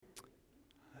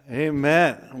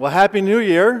Amen. Well, Happy New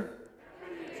Year.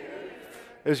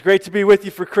 It was great to be with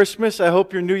you for Christmas. I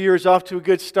hope your New Year is off to a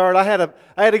good start. I had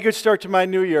a good start to my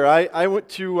New Year. I went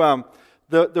to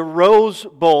the Rose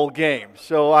Bowl game,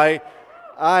 so I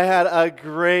had a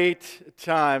great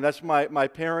time. That's my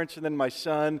parents and then my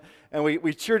son, and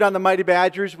we cheered on the Mighty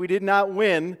Badgers. We did not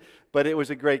win, but it was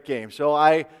a great game. So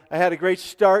I had a great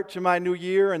start to my new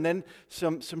year, and then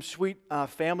some sweet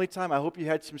family time. I hope you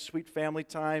had some sweet family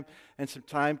time and some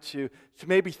time to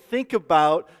maybe think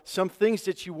about some things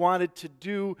that you wanted to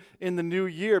do in the new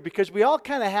year, because we all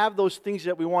kind of have those things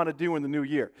that we want to do in the new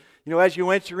year. You know, as you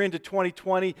enter into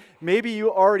 2020, maybe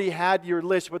you already had your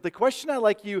list, but the question I'd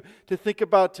like you to think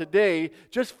about today,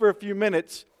 just for a few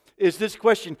minutes, is this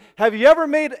question: have you ever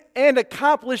made and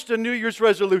accomplished a New Year's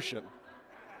resolution?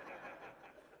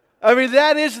 I mean,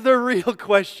 that is the real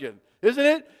question, isn't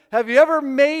it? Have you ever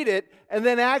made it and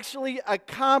then actually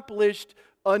accomplished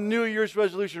a New Year's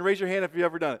resolution? Raise your hand if you've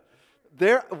ever done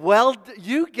it.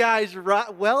 You guys,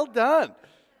 well done.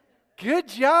 Good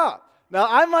job. Now,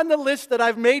 I'm on the list that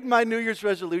I've made my New Year's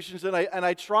resolutions, and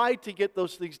I try to get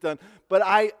those things done, but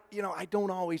I don't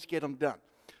always get them done.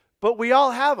 But we all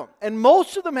have them. And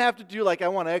most of them have to do, like, I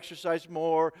want to exercise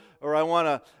more, or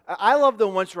I love the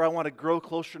ones where I want to grow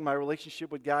closer in my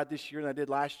relationship with God this year than I did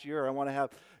last year, or I want to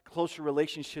have closer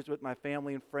relationships with my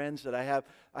family and friends, that I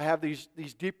have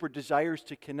these deeper desires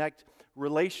to connect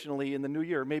relationally in the new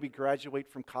year, maybe graduate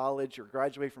from college or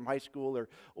graduate from high school,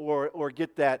 or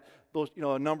get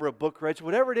a number of book reads,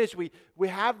 whatever it is. We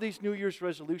have these New Year's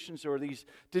resolutions or these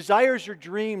desires or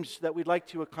dreams that we'd like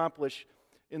to accomplish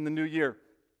in the new year.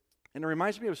 And it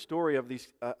reminds me of a story of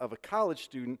a college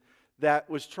student that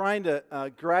was trying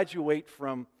to graduate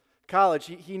from college.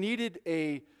 He needed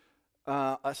a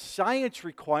science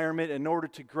requirement in order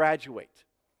to graduate.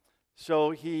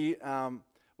 So he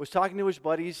was talking to his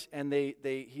buddies, and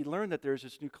he learned that there's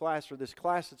this new class, or this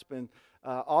class that's been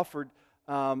offered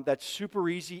that's super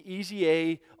easy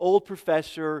A, old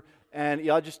professor, and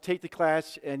y'all just take the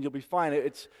class and you'll be fine.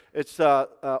 It's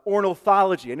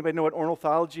ornithology. Anybody know what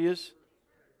ornithology is?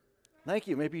 Thank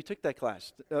you. Maybe you took that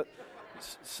class.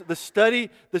 The study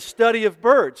of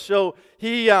birds. So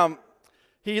he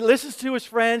listens to his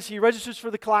friends. He registers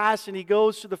for the class, and he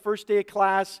goes to the first day of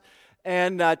class.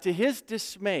 And to his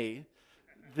dismay,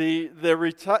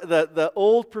 the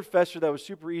old professor that was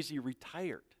super easy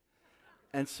retired,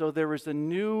 and so there was a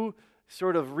new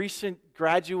sort of recent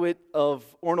graduate of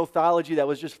ornithology that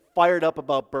was just fired up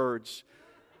about birds.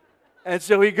 And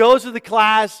so he goes to the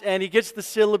class, and he gets the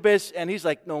syllabus, and he's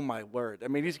like, "No, my word!" I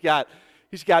mean, he's got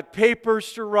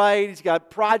papers to write, he's got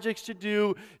projects to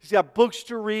do, he's got books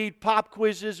to read, pop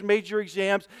quizzes, major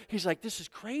exams. He's like, "This is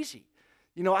crazy.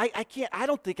 You know, I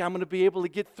don't think I'm going to be able to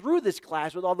get through this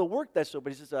class with all the work that's so."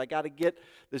 But he says, "I got to get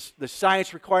the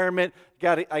science requirement.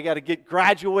 I got to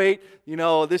graduate. You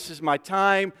know, this is my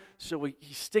time." So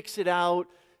he sticks it out.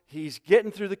 He's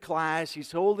getting through the class.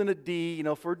 He's holding a D,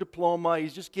 for a diploma.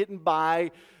 He's just getting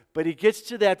by. But he gets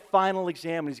to that final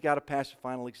exam, and he's got to pass the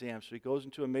final exam. So he goes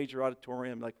into a major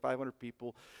auditorium, like 500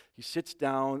 people. He sits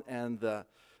down, and the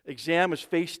exam is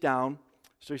face down.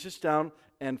 So he sits down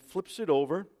and flips it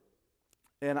over.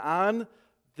 And on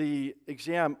the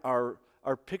exam are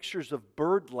pictures of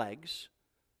bird legs.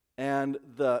 And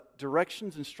the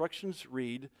instructions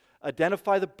read,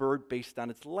 "Identify the bird based on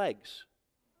its legs."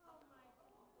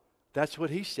 That's what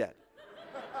he said.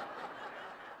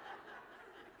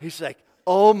 He's like,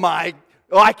 I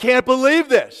can't believe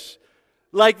this.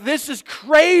 Like, this is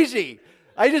crazy.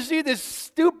 I just see this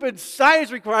stupid science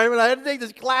requirement. I had to take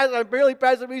this class, and I barely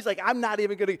passed it. He's like, I'm not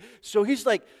even going to. So he's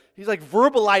like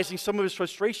verbalizing some of his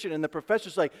frustration, and the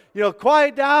professor's like,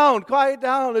 quiet down.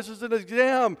 This is an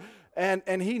exam.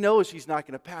 And he knows he's not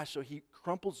going to pass, so he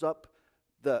crumples up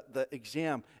the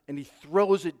exam, and he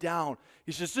throws it down.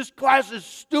 He says, "This class is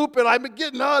stupid. I'm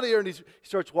getting out of here." And he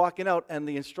starts walking out, and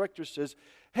the instructor says,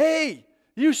 "Hey,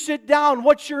 you sit down.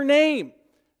 What's your name?"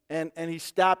 And he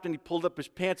stopped, and he pulled up his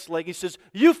pants leg. He says,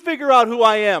 "You figure out who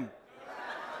I am."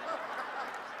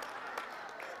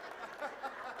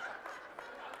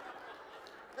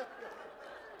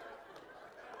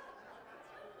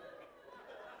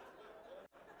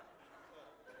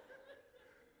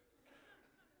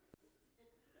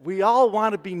 We all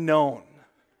want to be known,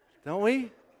 don't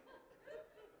we?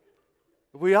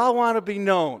 We all want to be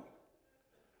known.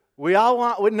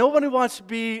 Nobody wants to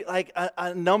be like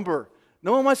a number.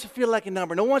 No one wants to feel like a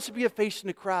number. No one wants to be a face in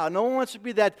the crowd. No one wants to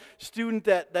be that student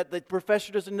that the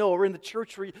professor doesn't know, or in the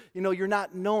church where you're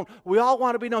not known. We all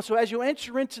want to be known. So as you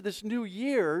enter into this new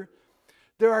year,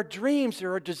 there are dreams,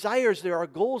 there are desires, there are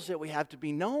goals that we have to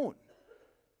be known.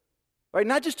 Right?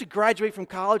 Not just to graduate from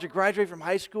college or graduate from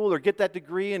high school or get that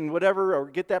degree and whatever or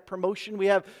get that promotion. We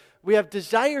have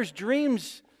desires,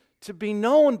 dreams to be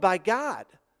known by God,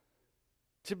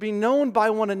 to be known by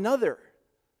one another,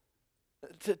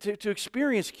 to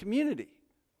experience community.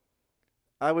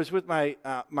 I was with my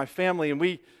family, and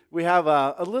we have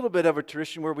a little bit of a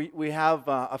tradition where we have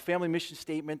a family mission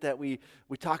statement that we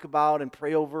talk about and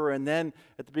pray over, and then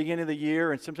at the beginning of the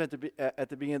year and sometimes at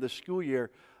the beginning of the school year,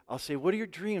 I'll say, what are your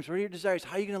dreams? What are your desires?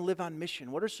 How are you going to live on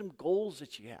mission? What are some goals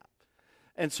that you have?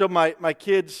 And so my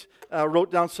kids wrote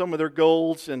down some of their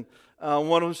goals, and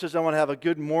one of them says, I want to have a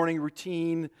good morning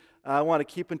routine. I want to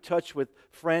keep in touch with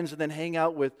friends and then hang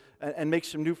out with and make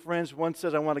some new friends. One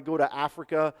says, I want to go to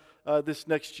Africa this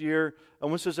next year.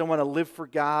 And one says, I want to live for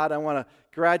God. I want to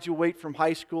graduate from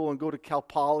high school and go to Cal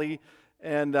Poly.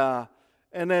 And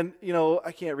then,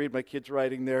 I can't read my kids'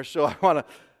 writing there, so I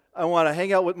want to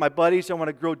hang out with my buddies. I want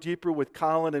to grow deeper with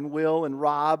Colin and Will and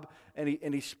Rob. And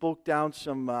he spoke down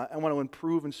some, I want to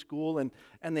improve in school. And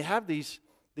they have these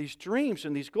dreams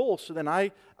and these goals. So then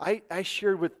I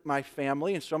shared with my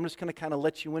family, and so I'm just going to kind of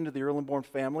let you into the Erlenborn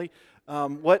family,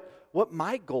 what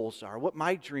my goals are, what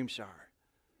my dreams are,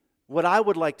 what I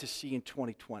would like to see in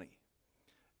 2020.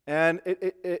 And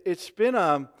it's been,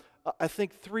 I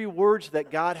think, 3 words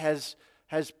that God has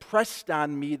pressed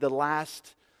on me the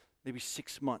last maybe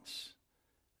 6 months.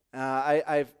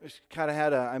 I've kind of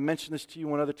had I mentioned this to you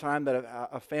one other time, that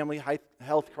a family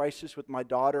health crisis with my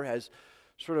daughter has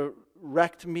sort of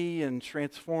wrecked me and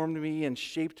transformed me and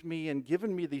shaped me and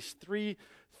given me these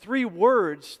three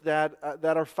words that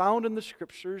are found in the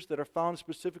Scriptures, that are found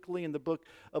specifically in the book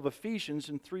of Ephesians,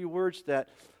 and 3 words that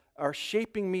are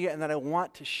shaping me and that I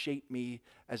want to shape me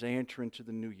as I enter into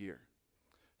the new year.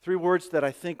 3 words that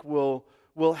I think will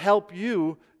help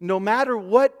you no matter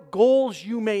what goals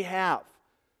you may have.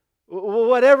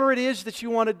 Whatever it is that you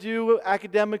want to do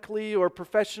academically or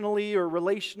professionally or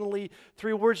relationally,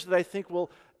 3 words that I think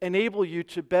will enable you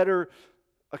to better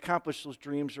accomplish those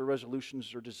dreams or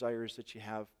resolutions or desires that you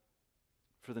have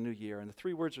for the new year. And the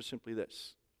 3 words are simply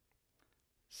this: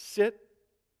 sit,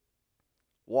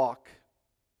 walk,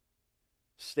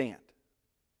 stand.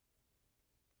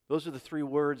 Those are the 3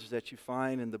 words that you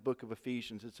find in the book of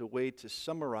Ephesians. It's a way to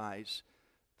summarize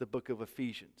the book of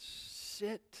Ephesians.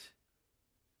 Sit,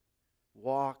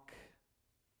 walk,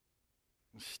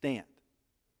 and stand.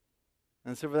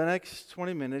 And so for the next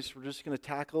 20 minutes, we're just going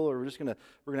to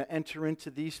we're going to enter into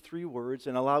these 3 words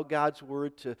and allow God's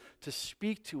word to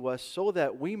speak to us so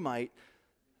that we might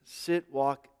sit,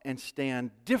 walk, and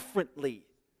stand differently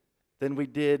than we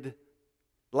did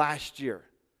last year.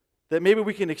 That maybe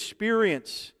we can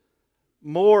experience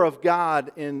more of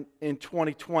God in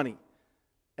 2020.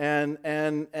 And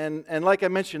like I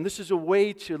mentioned, this is a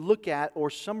way to look at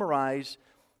or summarize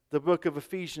the book of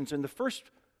Ephesians. And the first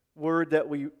word that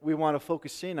we want to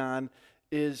focus in on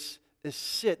is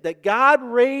sit. That God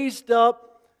raised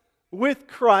up with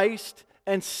Christ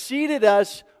and seated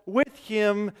us with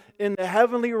Him in the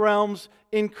heavenly realms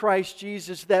in Christ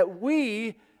Jesus. That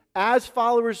we, as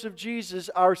followers of Jesus,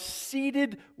 are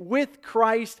seated with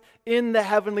Christ in the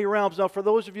heavenly realms. Now, for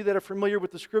those of you that are familiar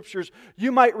with the Scriptures,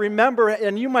 you might remember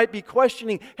and you might be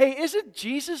questioning, hey, isn't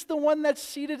Jesus the one that's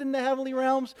seated in the heavenly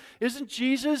realms? Isn't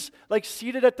Jesus like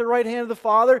seated at the right hand of the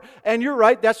Father? And you're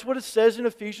right, that's what it says in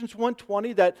Ephesians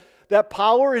 1:20, that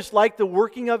power is like the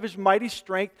working of His mighty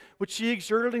strength, which He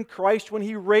exerted in Christ when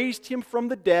He raised Him from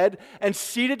the dead and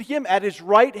seated Him at His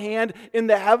right hand in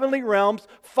the heavenly realms,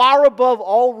 far above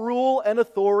all rule and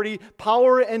authority,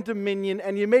 power and dominion.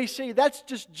 And you may say, that's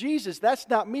just Jesus, that's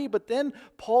not me. But then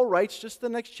Paul writes just the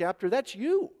next chapter, that's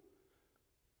you.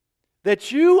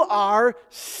 That you are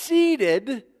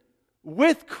seated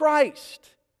with Christ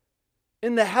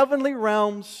in the heavenly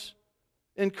realms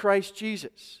in Christ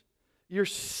Jesus. You're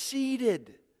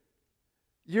seated.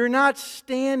 You're not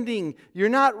standing. You're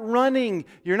not running.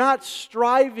 You're not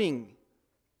striving.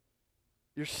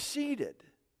 You're seated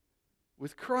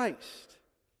with Christ.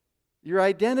 Your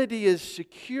identity is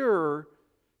secure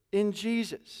in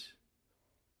Jesus.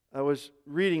 I was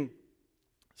reading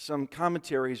some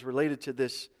commentaries related to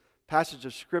this passage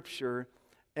of Scripture,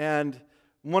 and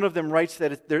one of them writes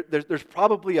that there's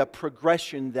probably a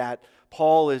progression that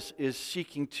Paul is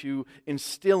seeking to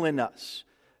instill in us.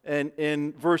 And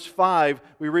in verse 5,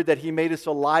 we read that He made us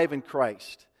alive in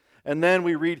Christ. And then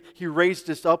we read, He raised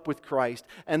us up with Christ.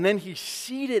 And then He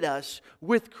seated us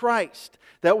with Christ.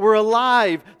 That we're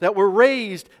alive, that we're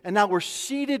raised, and now we're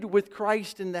seated with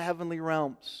Christ in the heavenly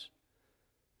realms.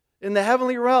 In the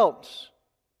heavenly realms,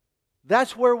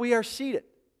 that's where we are seated.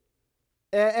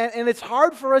 And it's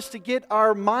hard for us to get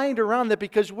our mind around that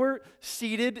because we're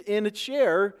seated in a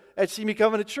chair at Simi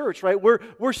Covenant Church, right?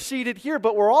 We're seated here,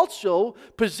 but we're also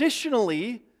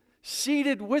positionally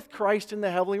seated with Christ in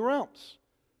the heavenly realms.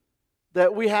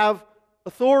 That we have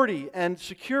authority and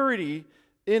security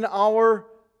in our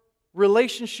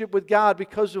relationship with God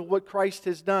because of what Christ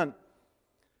has done.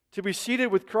 To be seated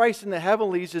with Christ in the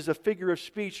heavenlies is a figure of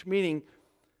speech, meaning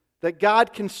that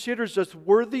God considers us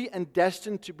worthy and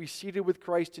destined to be seated with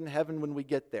Christ in heaven when we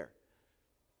get there.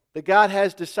 That God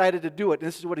has decided to do it. And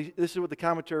this is what the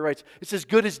commentary writes. It's as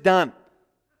good as done.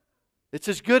 It's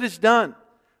as good as done.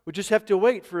 We just have to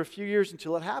wait for a few years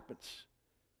until it happens.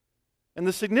 And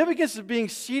the significance of being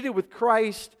seated with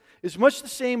Christ is much the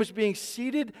same as being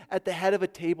seated at the head of a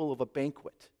table of a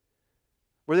banquet,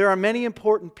 where there are many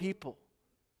important people.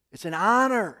 It's an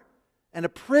honor and a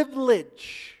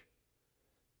privilege.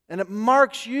 And it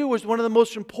marks you as one of the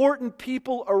most important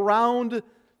people around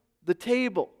the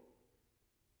table.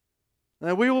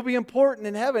 Now, we will be important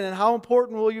in heaven. And how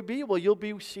important will you be? Well, you'll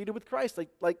be seated with Christ,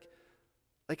 like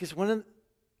as one of the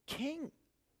king,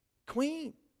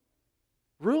 queen,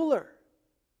 ruler.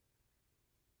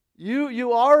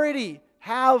 You already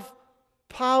have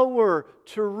power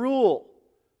to rule.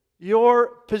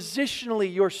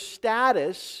 Positionally, your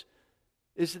status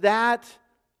is that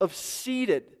of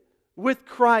seated with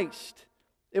Christ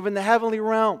in the heavenly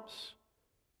realms.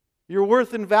 Your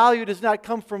worth and value does not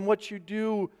come from what you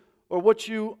do or what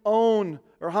you own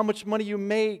or how much money you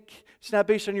make. It's not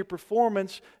based on your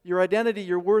performance. Your identity,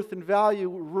 your worth and value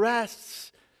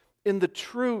rests in the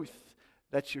truth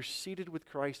that you're seated with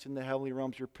Christ in the heavenly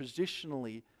realms. You're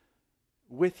positionally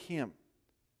with Him,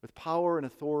 with power and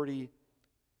authority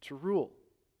to rule.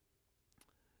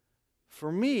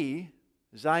 For me,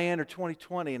 as I enter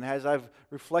 2020, and as I've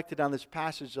reflected on this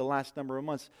passage the last number of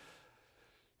months,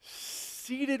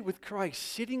 seated with Christ,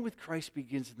 sitting with Christ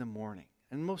begins in the morning.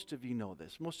 And most of you know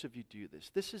this. Most of you do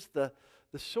this. This is the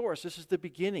source. This is the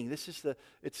beginning.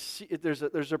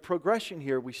 There's a progression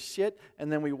here. We sit, and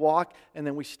then we walk, and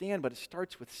then we stand. But it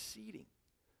starts with seating.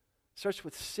 It starts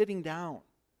with sitting down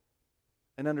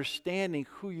and understanding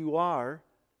who you are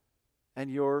and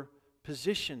your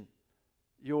position,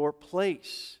 your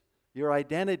place, your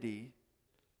identity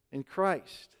in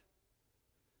Christ.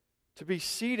 To be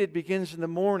seated begins in the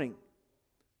morning,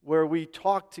 where we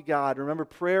talk to God. Remember,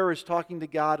 prayer is talking to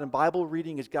God, and Bible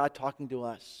reading is God talking to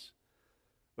us.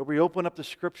 Where we open up the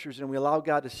Scriptures and we allow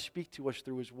God to speak to us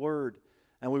through His Word,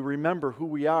 and we remember who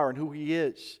we are and who He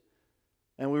is.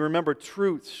 And we remember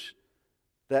truths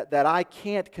that I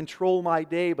can't control my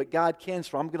day, but God can,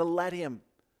 so I'm going to let Him.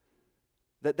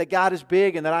 That God is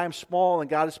big and that I am small, and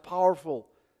God is powerful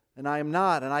and I am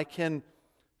not, and I can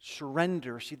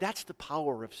surrender. See, that's the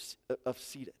power of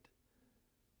seated.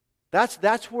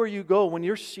 That's where you go. When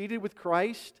you're seated with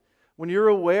Christ, when you're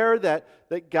aware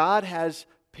that God has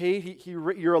paid,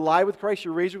 you're alive with Christ,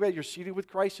 you're raised with Christ, you're seated with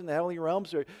Christ in the heavenly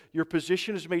realms, your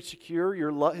position is made secure,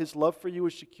 His love for you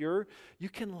is secure, you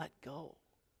can let go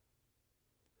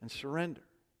and surrender.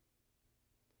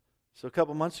 So a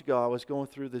couple months ago, I was going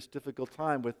through this difficult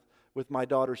time with my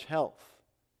daughter's health.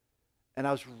 And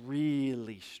I was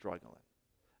really struggling.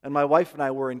 And my wife and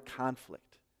I were in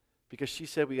conflict because she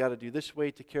said we got to do this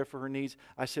way to care for her needs.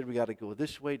 I said we got to go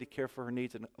this way to care for her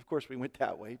needs. And of course we went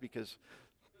that way because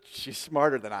she's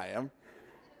smarter than I am.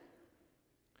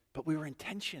 But we were in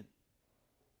tension.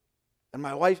 And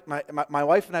my wife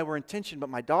and I were in tension, but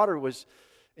my daughter was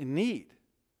in need.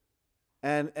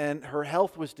 And her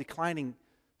health was declining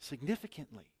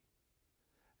significantly.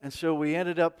 And so we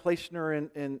ended up placing her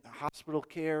in hospital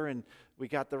care, and we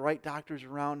got the right doctors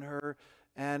around her.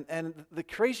 And the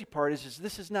crazy part is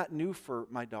this is not new for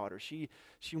my daughter. She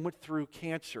went through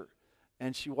cancer,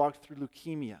 and she walked through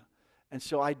leukemia. And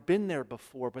so I'd been there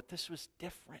before, but this was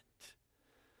different.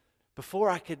 Before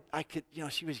I could,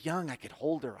 she was young, I could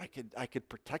hold her, I could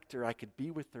protect her, I could be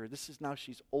with her. This is now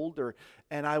she's older,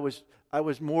 and I was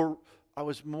more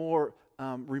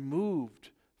removed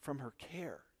from her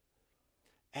care.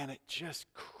 And it just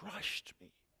crushed me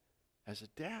as a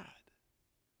dad.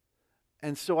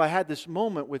 And so I had this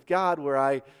moment with God where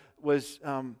I was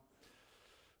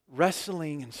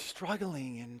wrestling and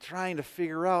struggling and trying to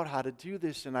figure out how to do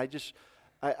this. And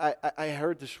I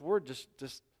heard this word,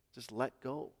 just let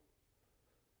go.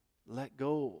 Let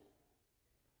go.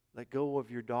 Let go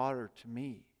of your daughter to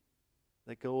me.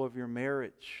 Let go of your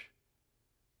marriage.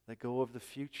 Let go of the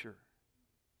future.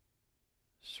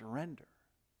 Surrender.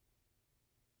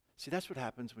 See, that's what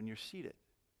happens when you're seated.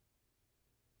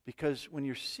 Because when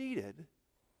you're seated,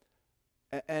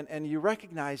 And you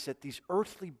recognize that these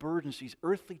earthly burdens, these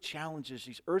earthly challenges,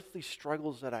 these earthly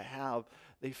struggles that I have,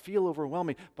 they feel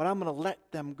overwhelming, but I'm going to let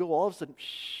them go. All of a sudden,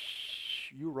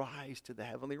 you rise to the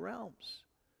heavenly realms.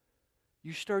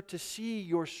 You start to see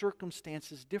your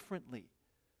circumstances differently.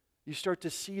 You start to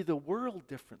see the world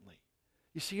differently.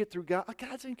 You see it through God. Oh,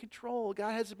 God's in control.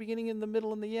 God has the beginning and the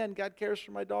middle and the end. God cares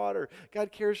for my daughter.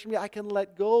 God cares for me. I can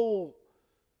let go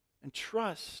and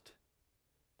trust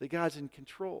that God's in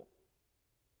control.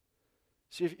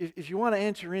 See, if you want to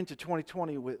enter into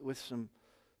 2020 with some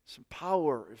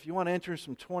power, if you want to enter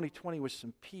some 2020 with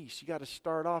some peace, you got to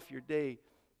start off your day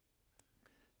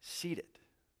seated.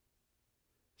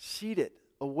 Seated,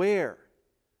 aware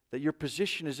that your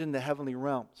position is in the heavenly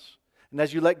realms. And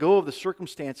as you let go of the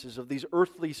circumstances, of these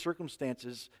earthly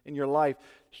circumstances in your life,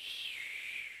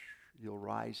 you'll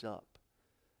rise up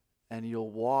and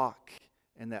you'll walk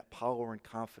in that power and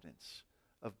confidence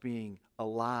of being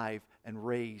alive and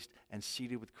raised and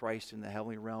seated with Christ in the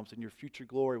heavenly realms. And your future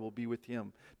glory will be with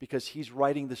Him because He's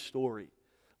writing the story.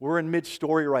 We're in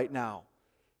mid-story right now,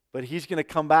 but He's going to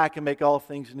come back and make all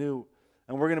things new.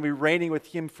 And we're going to be reigning with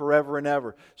Him forever and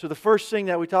ever. So the first thing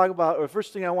that we talk about, or the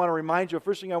first thing I want to remind you, the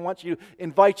first thing I want to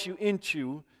invite you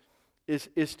into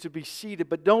is to be seated.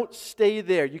 But don't stay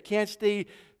there. You can't stay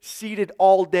seated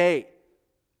all day.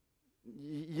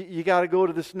 You got to go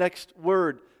to this next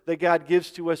word that God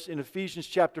gives to us in Ephesians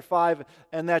chapter 5,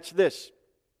 and that's this.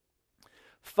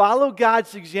 Follow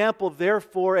God's example,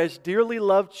 therefore, as dearly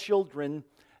loved children,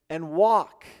 and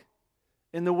walk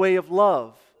in the way of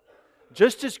love,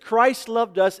 just as Christ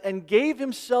loved us and gave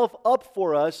Himself up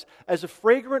for us as a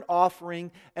fragrant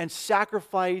offering and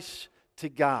sacrifice to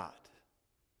God.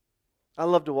 I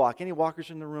love to walk. Any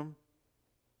walkers in the room?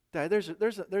 There's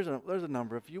a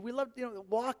number of you. We love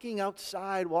walking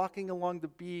outside, walking along the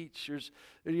beach. There's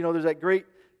that great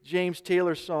James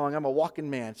Taylor song, "I'm a walking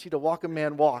man." See the walking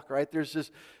man walk, right? There's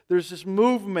this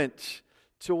movement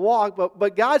to walk,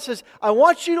 but God says, I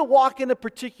want you to walk in a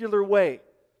particular way.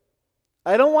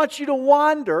 I don't want you to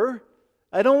wander.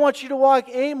 I don't want you to walk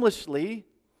aimlessly.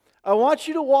 I want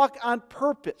you to walk on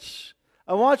purpose.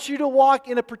 I want you to walk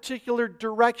in a particular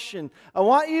direction. I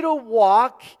want you to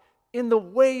walk in the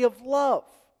way of love.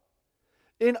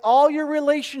 In all your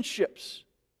relationships,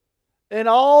 in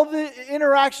all the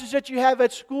interactions that you have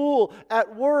at school,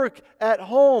 at work, at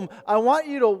home, I want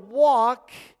you to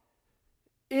walk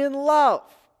in love.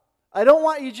 I don't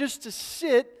want you just to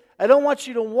sit. I don't want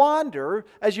you to wander.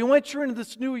 As you enter into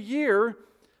this new year,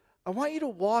 I want you to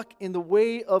walk in the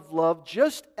way of love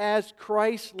just as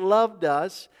Christ loved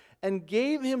us and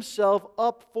gave Himself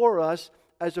up for us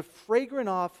as a fragrant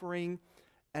offering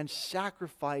and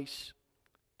sacrifice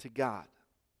to God.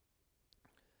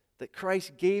 That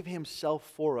Christ gave Himself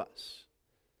for us.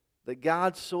 That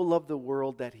God so loved the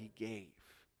world that He gave.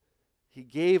 He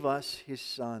gave us His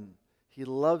Son. He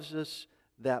loves us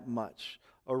that much.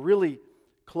 A really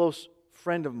close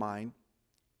friend of mine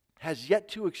has yet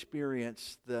to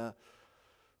experience the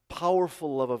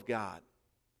powerful love of God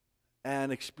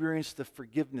and experience the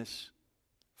forgiveness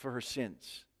for her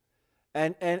sins.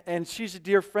 And she's a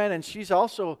dear friend, and she's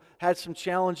also had some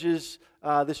challenges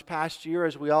this past year,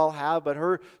 as we all have, but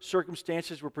her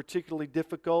circumstances were particularly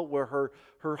difficult, where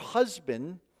her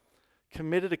husband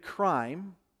committed a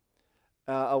crime,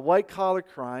 a white-collar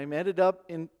crime, ended up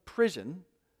in prison,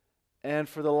 and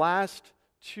for the last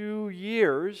 2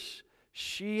 years,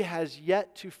 she has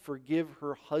yet to forgive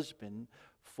her husband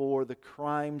for the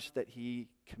crimes that he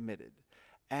committed.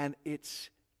 And it's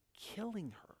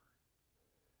killing her.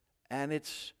 And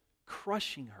it's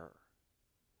crushing her.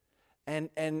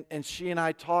 And she and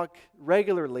I talk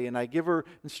regularly, and I give her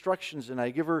instructions, and I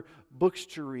give her books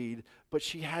to read, but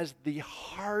she has the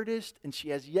hardest, and she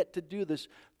has yet to do this,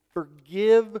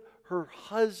 forgive her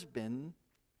husband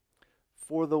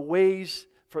for the ways,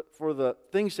 for the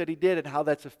things that he did and how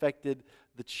that's affected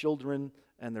the children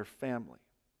and their family.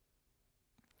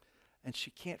 And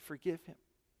she can't forgive him.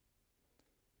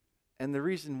 And the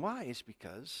reason why is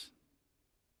because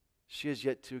she has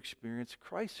yet to experience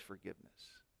Christ's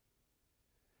forgiveness.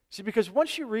 See, because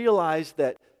once you realize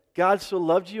that God so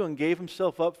loved you and gave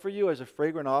Himself up for you as a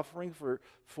fragrant offering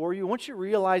for you, once you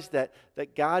realize that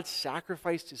God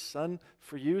sacrificed His Son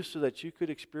for you so that you could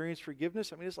experience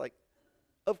forgiveness, I mean, it's like,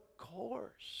 of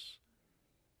course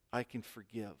I can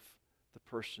forgive the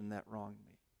person that wronged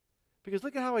me. Because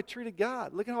look at how I treated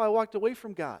God. Look at how I walked away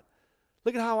from God.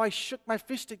 Look at how I shook my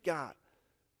fist at God.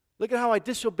 Look at how I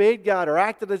disobeyed God or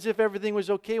acted as if everything was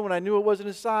okay when I knew it wasn't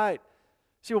His side.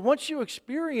 See, once you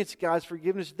experience God's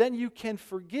forgiveness, then you can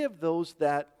forgive those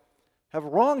that have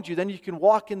wronged you. Then you can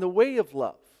walk in the way of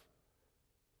love.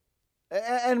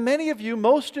 And many of you,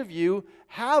 most of you,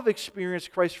 have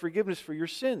experienced Christ's forgiveness for your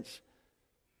sins.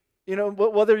 You know,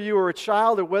 whether you were a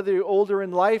child or whether you're older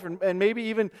in life, and maybe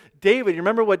even David. You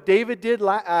remember what David did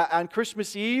on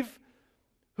Christmas Eve?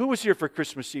 Who was here for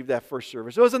Christmas Eve, that first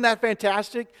service? Wasn't that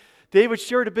fantastic? David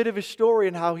shared a bit of his story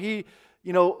and how he,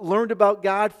 learned about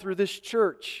God through this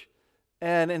church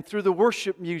and through the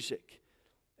worship music.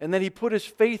 And then he put his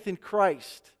faith in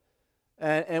Christ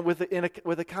and with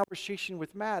a conversation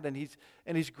with Matt. And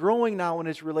he's growing now in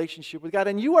his relationship with God.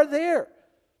 And you are there.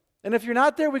 And if you're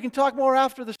not there, we can talk more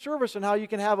after the service on how you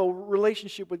can have a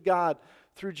relationship with God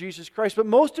through Jesus Christ. But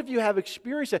most of you have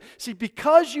experienced that. See,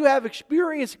 because you have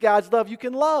experienced God's love, you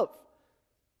can love.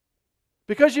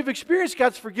 Because you've experienced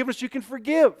God's forgiveness, you can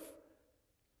forgive.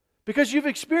 Because you've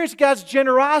experienced God's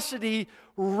generosity,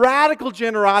 radical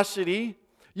generosity,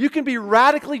 you can be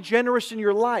radically generous in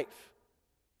your life.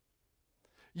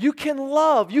 You can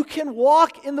love. You can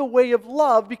walk in the way of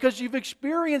love because you've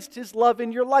experienced His love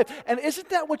in your life. And isn't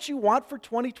that what you want for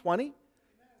 2020?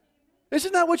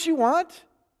 Isn't that what you want?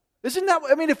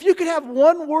 If you could have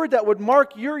one word that would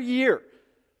mark your year,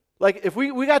 like if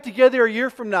we got together a year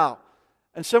from now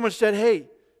and someone said, hey,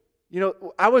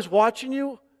 I was watching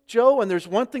you, Joe, and there's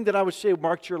one thing that I would say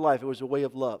marked your life. It was a way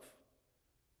of love.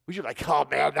 We should be like, oh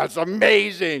man, that's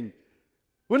amazing.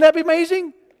 Wouldn't that be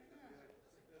amazing?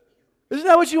 Isn't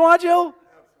that what you want, Joe?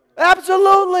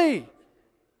 Absolutely.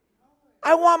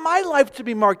 I want my life to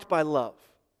be marked by love.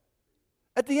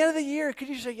 At the end of the year, could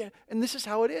you say, yeah, and this is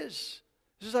how it is.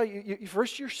 This is how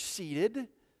first you're seated,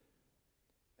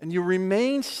 and you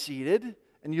remain seated,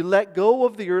 and you let go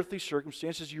of the earthly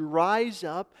circumstances. You rise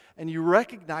up, and you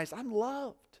recognize, I'm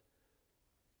loved.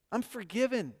 I'm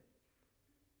forgiven.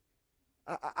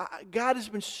 God has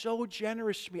been so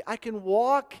generous to me. I can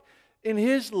walk in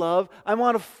His love. I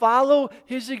want to follow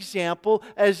His example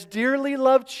as dearly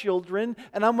loved children,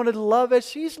 and I'm going to love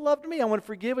as He's loved me. I want to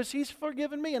forgive as He's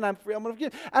forgiven me, and I'm going to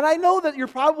forgive. And I know that you're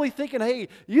probably thinking, hey,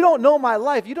 you don't know my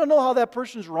life. You don't know how that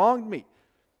person's wronged me.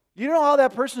 You don't know how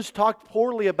that person's talked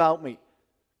poorly about me.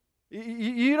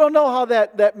 You don't know how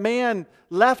that man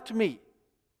left me.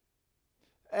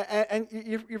 And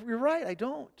you're right, I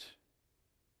don't.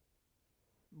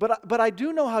 But I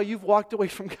do know how you've walked away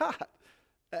from God.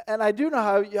 And I do know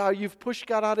how you've pushed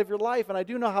God out of your life. And I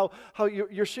do know how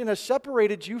your sin has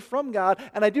separated you from God.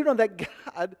 And I do know that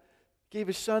God gave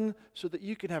His Son so that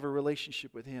you can have a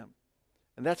relationship with Him.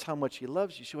 And that's how much He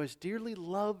loves you. So as dearly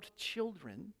loved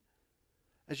children,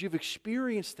 as you've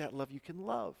experienced that love, you can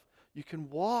love. You can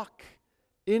walk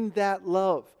in that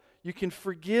love. You can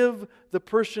forgive the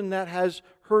person that has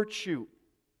hurt you.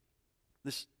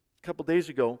 This couple days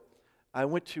ago, I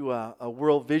went to a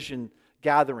World Vision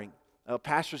gathering, a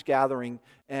pastor's gathering,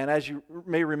 and as you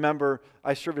may remember,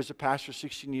 I served as a pastor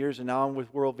 16 years, and now I'm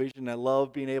with World Vision. I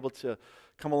love being able to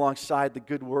come alongside the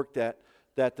good work that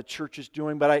the church is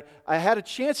doing. But I had a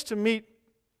chance to meet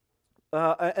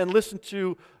and listen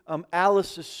to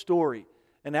Alice's story.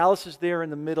 And Alice is there in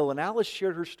the middle, and Alice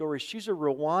shared her story. She's a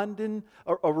Rwandan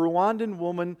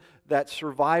woman that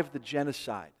survived the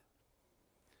genocide.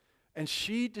 And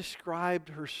she described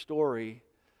her story,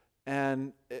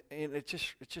 and it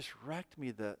just wrecked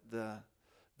me, the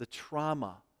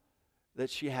trauma that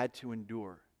she had to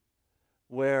endure.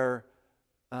 Where,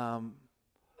 a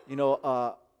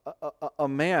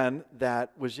man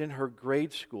that was in her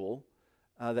grade school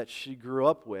that she grew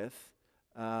up with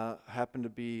happened to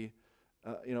be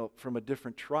from a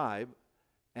different tribe,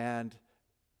 and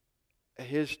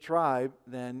his tribe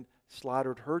then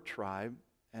slaughtered her tribe,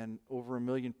 and over 1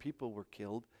 million people were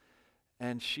killed.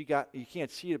 And she got, you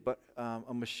can't see it, but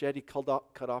a machete cut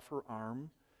off her arm,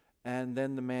 and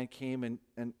then the man came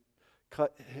and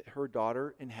cut her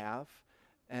daughter in half,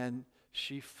 and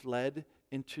she fled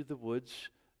into the woods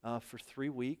for 3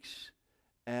 weeks,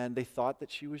 and they thought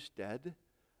that she was dead,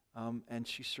 and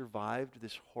she survived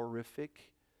this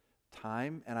horrific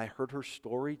time. And I heard her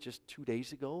story just 2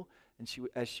 days ago, and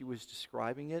as she was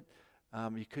describing it,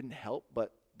 you couldn't help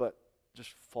but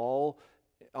just fall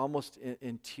almost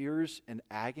in tears and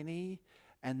agony.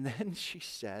 And then she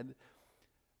said,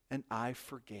 and I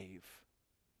forgave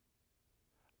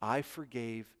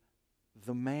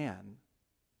the man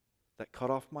that cut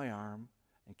off my arm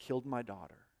and killed my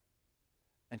daughter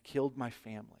and killed my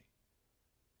family.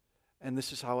 And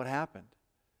this is how it happened.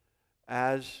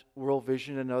 As World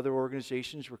Vision and other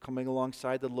organizations were coming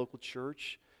alongside the local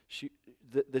church,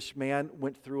 this man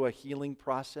went through a healing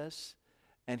process,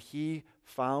 and he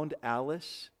found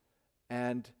Alice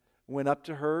and went up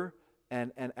to her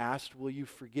and asked, will you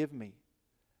forgive me?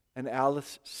 And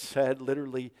Alice said,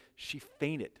 literally, she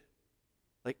fainted,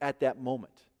 like at that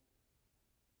moment.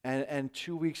 And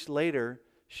 2 weeks later,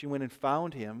 she went and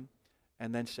found him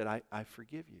and then said, I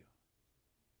forgive you.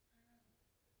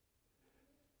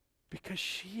 Because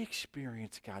she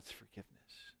experienced God's forgiveness.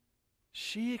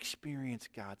 She experienced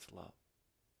God's love.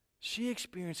 She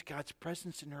experienced God's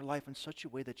presence in her life in such a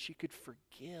way that she could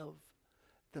forgive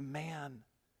the man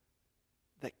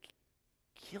that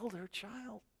killed her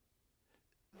child.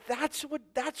 That's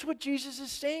what Jesus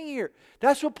is saying here.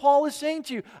 That's what Paul is saying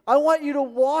to you. I want you to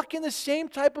walk in the same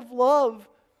type of love.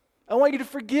 I want you to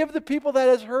forgive the people that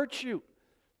has hurt you.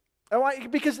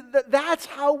 Because that's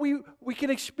how we can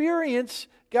experience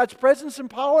God's presence and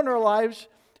power in our lives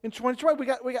in 2020.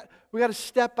 We got to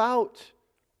step out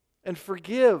and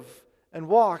forgive and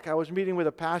walk. I was meeting with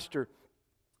a pastor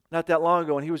not that long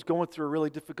ago, and he was going through a really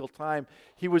difficult time.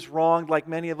 He was wronged like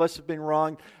many of us have been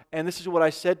wronged. And this is what I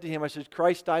said to him. I said,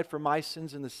 Christ died for my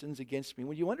sins and the sins against me.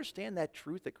 When you understand that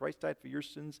truth, that Christ died for your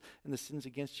sins and the sins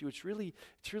against you, it's really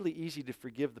easy to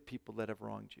forgive the people that have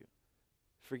wronged you.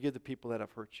 Forgive the people that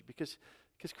have hurt you. Because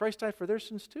Christ died for their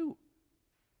sins too.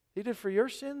 He did for your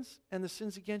sins and the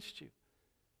sins against you.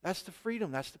 That's the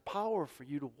freedom. That's the power for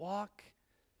you to walk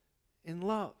in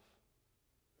love.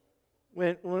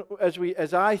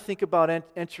 As I think about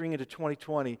entering into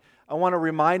 2020, I want to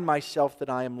remind myself that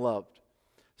I am loved.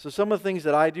 So some of the things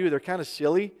that I do, they're kind of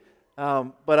silly,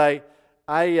 but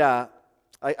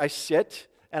I sit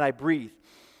and I breathe.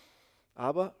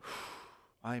 Abba,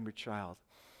 I am your child.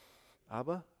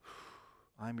 Abba,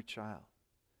 I am your child.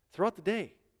 Throughout the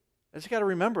day, I just got to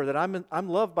remember that I'm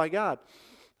loved by God.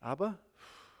 Abba,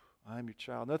 I am your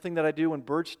child. Another thing that I do when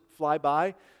birds fly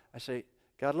by, I say,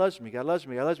 God loves me, God loves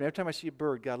me, God loves me. Every time I see a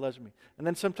bird, God loves me. And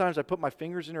then sometimes I put my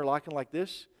fingers interlocking like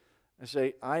this and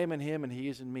say, I am in him and he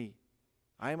is in me.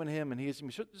 I am in him and he is in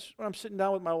me. So this is when I'm sitting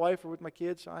down with my wife or with my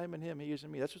kids, I am in him, he is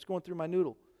in me. That's what's going through my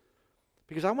noodle.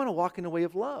 Because I want to walk in the way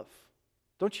of love.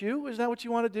 Don't you? Isn't that what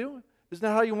you want to do? Isn't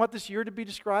that how you want this year to be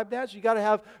described as? You got to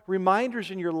have reminders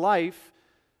in your life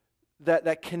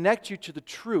that connect you to the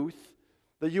truth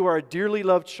that you are a dearly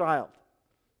loved child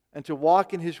and to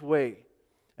walk in his way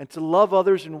and to love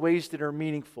others in ways that are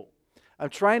meaningful. I'm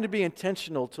trying to be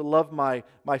intentional to love my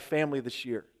family this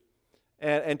year.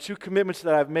 And two commitments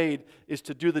that I've made is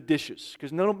to do the dishes.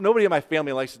 Because nobody in my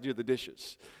family likes to do the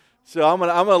dishes. So I'm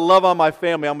gonna love on my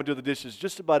family. I'm going to do the dishes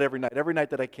just about every night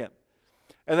that I can.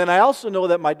 And then I also know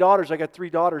that my daughters, I got 3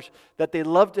 daughters, that they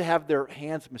love to have their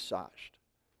hands massaged.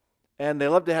 And they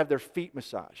love to have their feet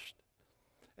massaged.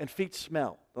 And feet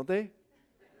smell, don't they?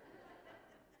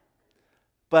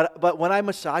 But when I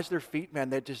massage their feet, man,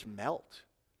 they just melt.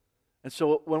 And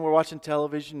so when we're watching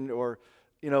television, or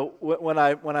when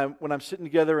I'm sitting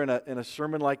together in a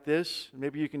sermon like this,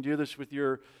 maybe you can do this with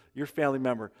your family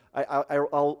member.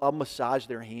 I'll massage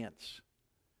their hands,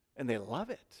 and they love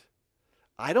it.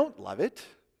 I don't love it.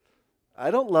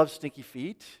 I don't love stinky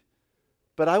feet,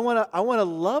 but I want to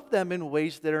love them in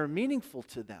ways that are meaningful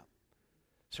to them.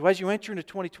 So as you enter into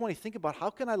 2020, think about how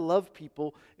can I love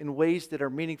people in ways that are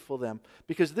meaningful to them?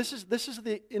 Because this is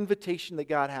the invitation that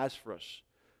God has for us.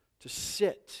 To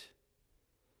sit,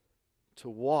 to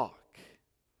walk.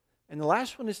 And the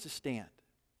last one is to stand.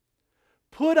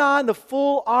 Put on the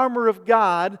full armor of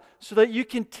God so that you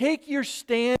can take your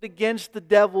stand against the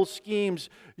devil's schemes.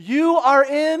 You are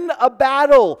in a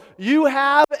battle. You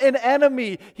have an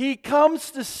enemy. He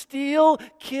comes to steal,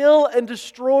 kill, and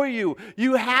destroy you.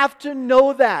 You have to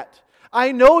know that.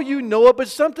 I know you know it, but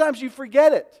sometimes you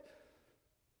forget it.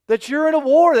 That you're in a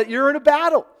war, that you're in a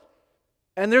battle.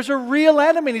 And there's a real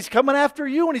enemy, and he's coming after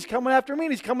you, and he's coming after me,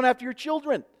 and he's coming after your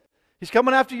children. He's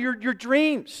coming after your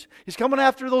dreams. He's coming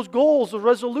after those goals, those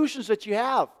resolutions that you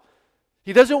have.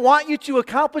 He doesn't want you to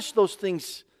accomplish those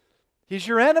things. He's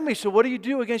your enemy. So what do you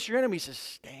do against your enemy? He says,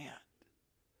 stand.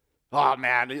 Oh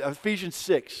man, Ephesians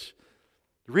 6.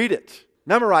 Read it.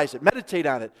 Memorize it. Meditate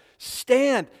on it.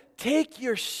 Stand. Take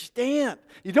your stand.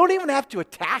 You don't even have to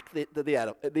attack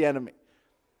the enemy.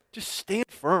 Just stand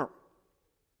firm.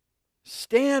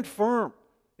 Stand firm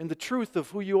in the truth of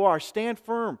who you are. Stand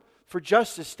firm for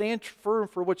justice. Stand firm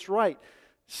for what's right.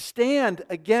 Stand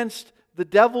against the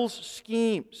devil's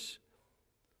schemes.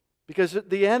 Because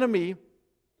the enemy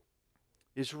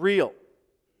is real.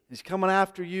 He's coming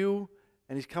after you,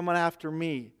 and he's coming after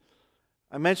me.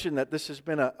 I mentioned that this has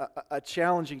been a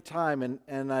challenging time,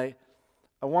 and I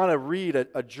want to read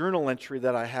a journal entry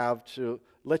that I have to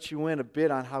let you in a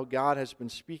bit on how God has been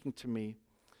speaking to me.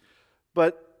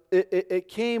 But it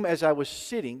came as I was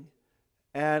sitting,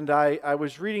 and I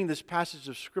was reading this passage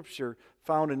of Scripture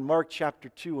found in Mark chapter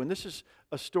 2. And this is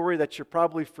a story that you're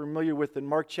probably familiar with in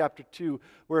Mark chapter 2,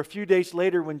 where a few days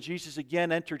later when Jesus again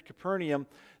entered Capernaum,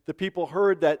 the people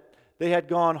heard that they had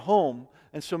gone home.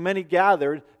 and so many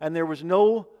gathered, and there was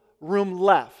no room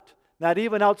left, not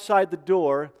even outside the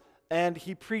door, and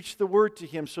he preached the word to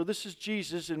him. So this is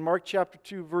Jesus in Mark chapter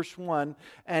 2, verse 1,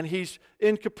 and he's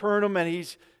in Capernaum, and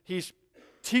he's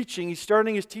teaching. He's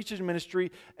starting his teaching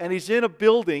ministry, and he's in a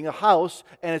building, a house,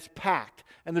 and it's packed.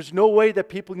 And there's no way that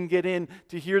people can get in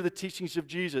to hear the teachings of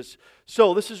Jesus.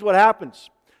 So this is what happens.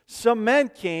 Some men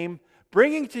came,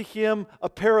 bringing to him a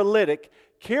paralytic,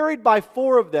 carried by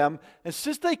 4 of them, and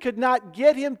since they could not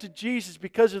get him to Jesus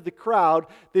because of the crowd,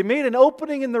 they made an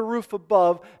opening in the roof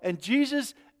above, and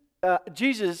roof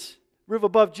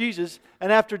above Jesus,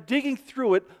 and after digging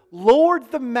through it, lowered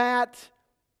the mat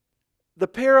the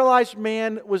paralyzed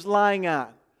man was lying on.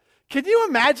 Can you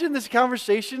imagine this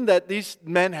conversation that these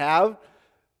men have?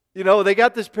 You know, they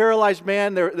got this paralyzed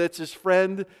man that's his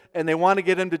friend, and they want to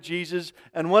get him to Jesus,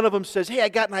 and one of them says, hey, I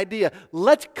got an idea.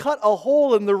 Let's cut a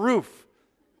hole in the roof.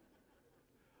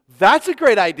 That's a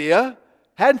great idea.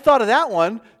 Hadn't thought of that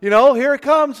one. You know, here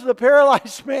comes the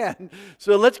paralyzed man.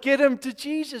 So let's get him to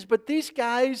Jesus. But these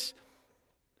guys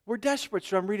were desperate.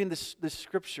 So I'm reading this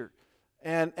scripture.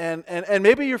 And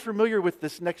maybe you're familiar with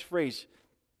this next phrase.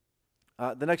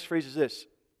 The next phrase is this.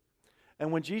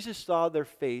 And when Jesus saw their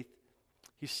faith,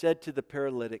 he said to the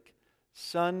paralytic,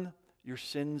 son, your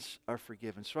sins are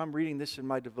forgiven. So I'm reading this in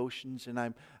my devotions, and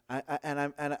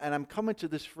I'm coming to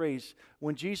this phrase.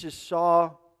 When Jesus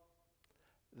saw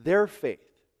their faith.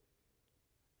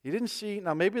 He didn't see,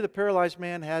 now maybe the paralyzed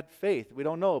man had faith. We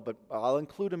don't know, but I'll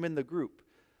include him in the group.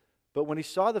 But when he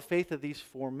saw the faith of these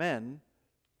 4 men,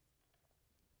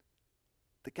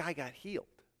 the guy got healed.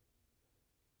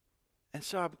 And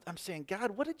so I'm saying,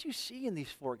 God, what did you see in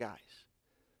these 4 guys?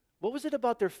 What was it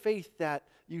about their faith that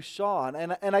you saw?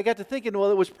 And I got to thinking, well,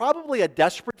 it was probably a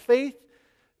desperate faith.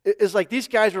 It's like these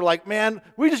guys were like, man,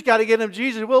 we just got to get him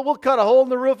Jesus. We'll cut a hole in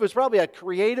the roof. It was probably a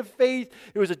creative faith.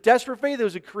 It was a desperate faith. It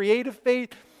was a creative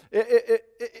faith.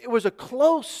 It was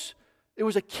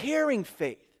a caring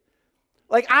faith.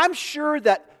 Like, I'm sure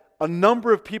that a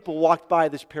number of people walked by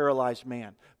this paralyzed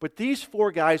man. But these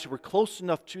 4 guys were close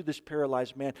enough to this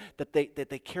paralyzed man that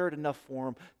they cared enough for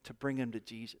him to bring him to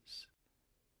Jesus.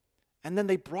 And then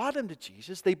they brought him to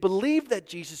Jesus. They believed that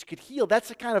Jesus could heal. That's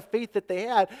the kind of faith that they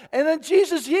had. And then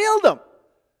Jesus healed them.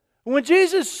 When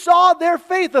Jesus saw their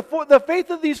faith, the faith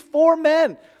of these 4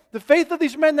 men, the faith of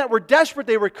these men that were desperate,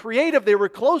 they were creative, they were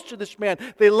close to this man,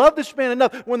 they loved this man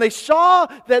enough. When they saw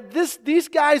that these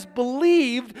guys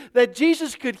believed that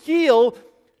Jesus could heal,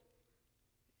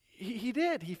 he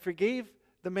did. He forgave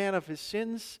the man of his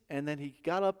sins, and then he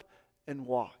got up and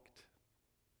walked.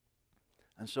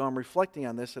 And so I'm reflecting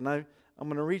on this, and I'm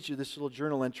going to read you this little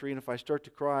journal entry, and if I start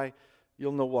to cry,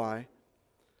 you'll know why.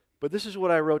 But this is what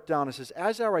I wrote down. It says,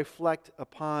 as I reflect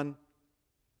upon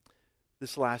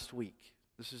this last week,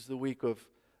 this is the week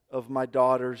of my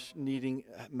daughters needing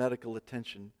medical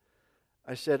attention,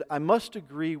 I said, I must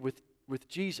agree with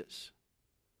Jesus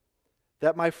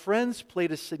that my friends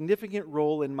played a significant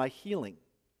role in my healing.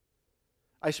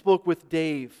 I spoke with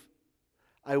Dave.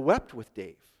 I wept with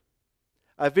Dave.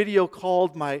 I video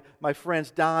called my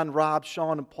friends Don, Rob,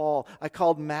 Sean, and Paul. I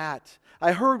called Matt.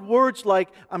 I heard words like,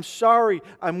 I'm sorry,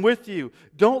 I'm with you.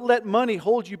 Don't let money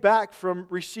hold you back from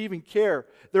receiving care.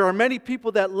 There are many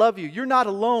people that love you. You're not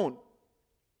alone.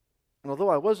 And although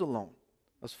I was alone,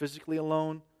 I was physically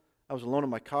alone. I was alone in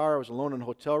my car. I was alone in a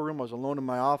hotel room. I was alone in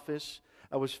my office.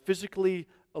 I was physically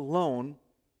alone,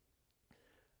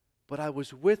 but I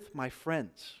was with my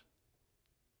friends.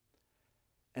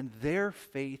 And their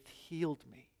faith healed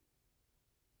me.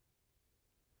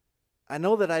 I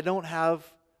know that I don't have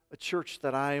a church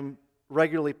that I'm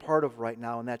regularly part of right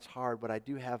now, and that's hard, but I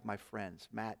do have my friends,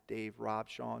 Matt, Dave, Rob,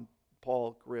 Sean,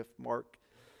 Paul, Griff, Mark.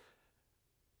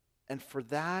 And for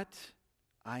that,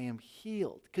 I am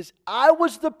healed. Because I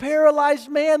was the paralyzed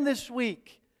man this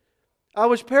week. I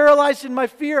was paralyzed in my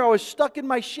fear. I was stuck in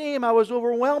my shame. I was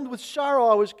overwhelmed with sorrow.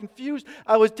 I was confused.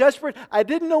 I was desperate. I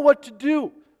didn't know what to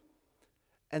do.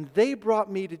 And they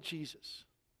brought me to Jesus.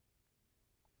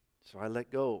 So I let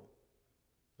go.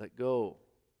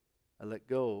 I let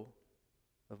go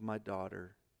of my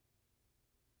daughter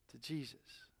to Jesus.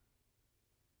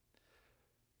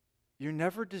 You're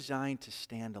never designed to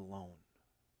stand alone.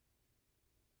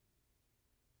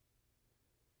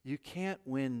 You can't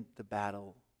win the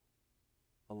battle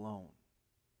alone.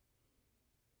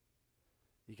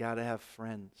 You got to have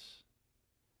friends.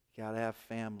 You got to have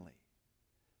family.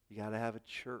 You got to have a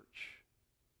church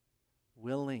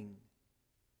willing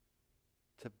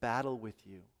to battle with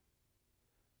you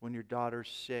when your daughter's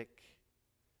sick,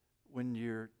 when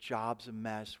your job's a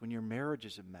mess, when your marriage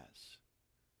is a mess.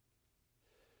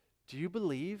 Do you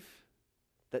believe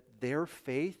that their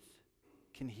faith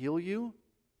can heal you?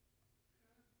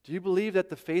 Do you believe that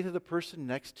the faith of the person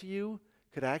next to you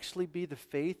could actually be the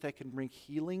faith that can bring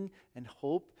healing and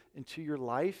hope into your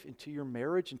life, into your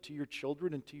marriage, into your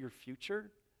children, into your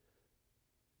future?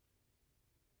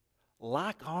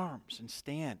 Lock arms and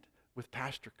stand with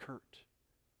Pastor Kurt.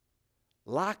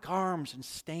 Lock arms and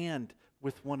stand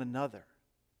with one another.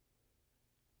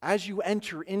 As you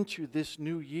enter into this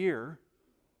new year,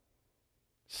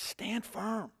 stand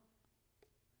firm.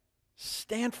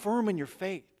 Stand firm in your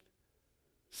faith.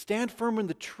 Stand firm in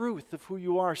the truth of who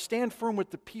you are. Stand firm with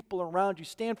the people around you.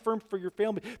 Stand firm for your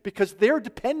family because they're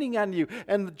depending on you.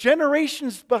 And the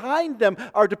generations behind them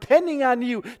are depending on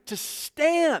you to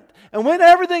stand. And when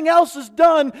everything else is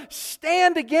done,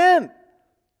 stand again.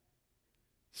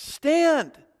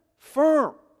 Stand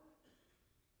firm.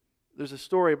 There's a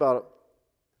story about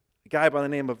a guy by the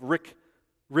name of Rick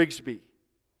Rigsby.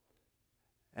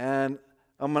 And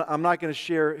I'm not going to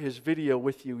share his video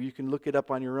with you. You can look it up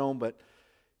on your own, but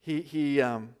he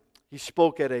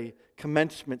spoke at a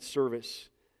commencement service,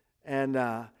 and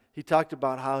he talked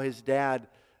about how his dad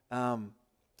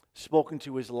spoke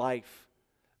into his life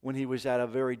when he was at a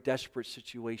very desperate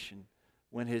situation,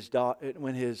 when his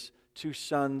two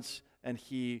sons and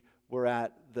he were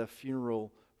at the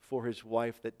funeral for his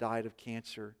wife that died of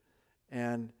cancer.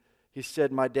 And he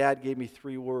said, "My dad gave me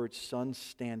 3 words, son,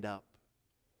 stand up.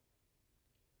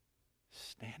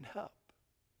 Stand up.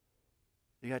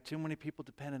 You got too many people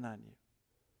depending on you.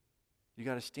 You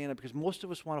got to stand up because most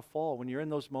of us want to fall. When you're in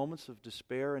those moments of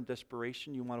despair and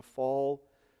desperation, you want to fall,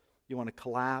 you want to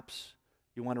collapse,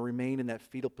 you want to remain in that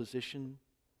fetal position.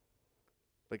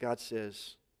 But God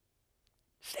says,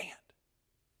 stand.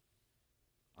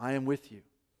 I am with you.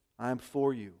 I am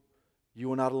for you.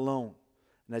 You are not alone.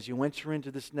 And as you enter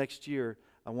into this next year,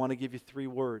 I want to give you 3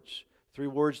 words. 3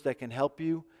 words that can help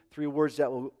you. 3 words that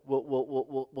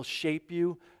will shape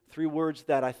you. 3 words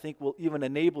that I think will even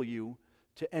enable you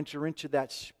to enter into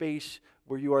that space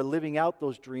where you are living out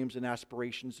those dreams and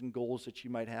aspirations and goals that you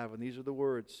might have. And these are the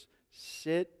words: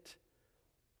 sit,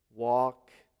 walk,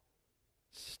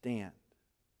 stand.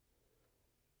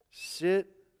 Sit,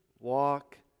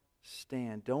 walk,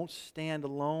 stand. Don't stand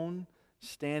alone.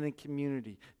 Stand in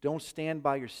community. Don't stand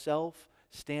by yourself.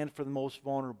 Stand for the most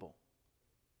vulnerable.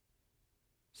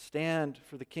 Stand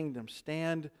for the kingdom.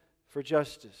 Stand for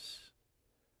justice.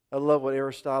 I love what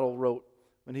Aristotle wrote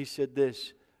when he said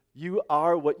this: you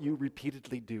are what you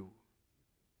repeatedly do.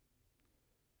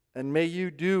 And may you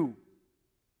do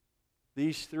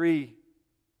these 3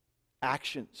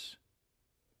 actions.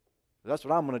 That's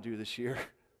what I'm going to do this year.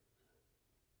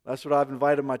 That's what I've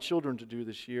invited my children to do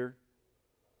this year.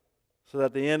 So that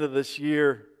at the end of this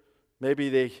year, maybe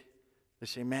they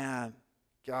say, man,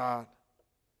 God,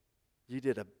 you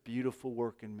did a beautiful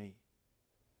work in me.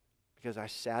 Because I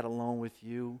sat alone with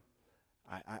you.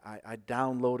 I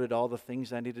downloaded all the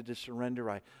things I needed to surrender.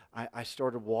 I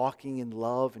started walking in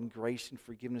love and grace and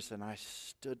forgiveness, and I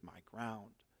stood my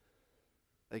ground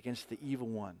against the evil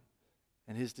one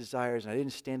and his desires. And I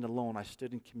didn't stand alone. I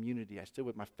stood in community. I stood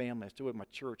with my family. I stood with my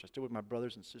church. I stood with my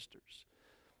brothers and sisters.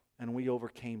 And we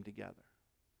overcame together.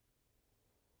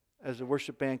 As the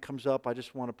worship band comes up, I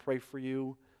just want to pray for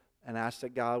you and ask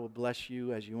that God will bless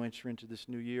you as you enter into this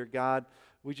new year. God,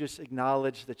 we just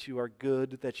acknowledge that you are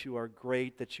good, that you are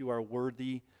great, that you are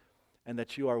worthy, and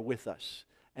that you are with us,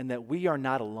 and that we are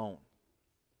not alone.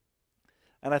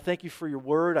 And I thank you for your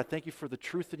word. I thank you for the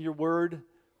truth in your word.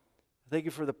 I thank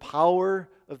you for the power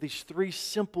of these 3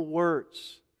 simple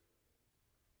words.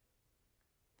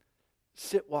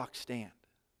 Sit, walk, stand.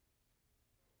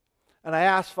 And I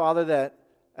ask, Father, that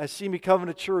as Simi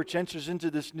Covenant Church enters into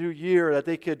this new year, that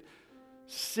they could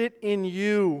sit in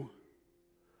you,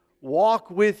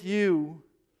 walk with you,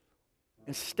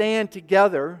 and stand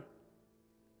together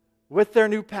with their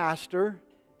new pastor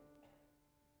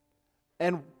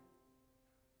and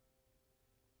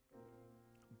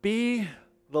be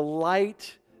the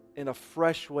light in a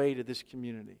fresh way to this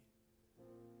community.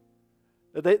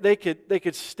 They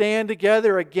could stand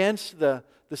together against the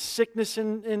sickness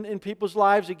in people's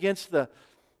lives, against the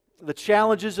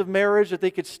challenges of marriage, that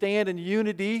they could stand in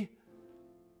unity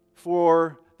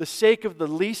for the sake of the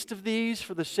least of these,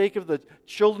 for the sake of the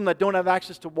children that don't have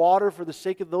access to water, for the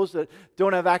sake of those that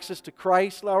don't have access to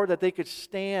Christ, Lord, that they could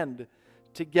stand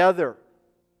together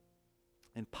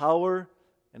in power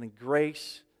and in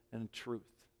grace and in truth.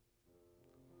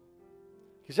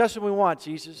 Because that's what we want,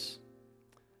 Jesus.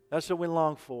 That's what we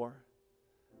long for.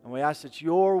 And we ask that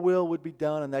your will would be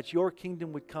done and that your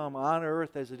kingdom would come on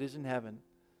earth as it is in heaven.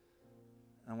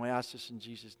 And we ask this in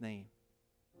Jesus' name.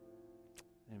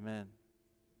 Amen.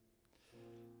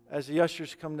 as the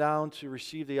ushers come down to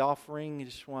receive the offering, I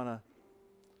just want to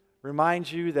remind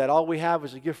you that all we have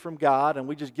is a gift from God, and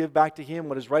we just give back to Him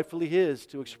what is rightfully His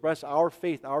to express our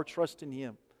faith, our trust in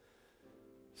Him.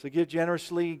 So give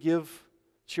generously, give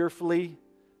cheerfully,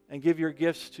 and give your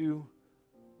gifts to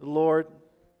the Lord,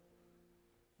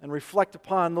 and reflect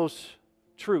upon those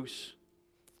truths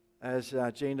as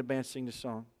Jay and the band sing the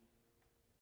song.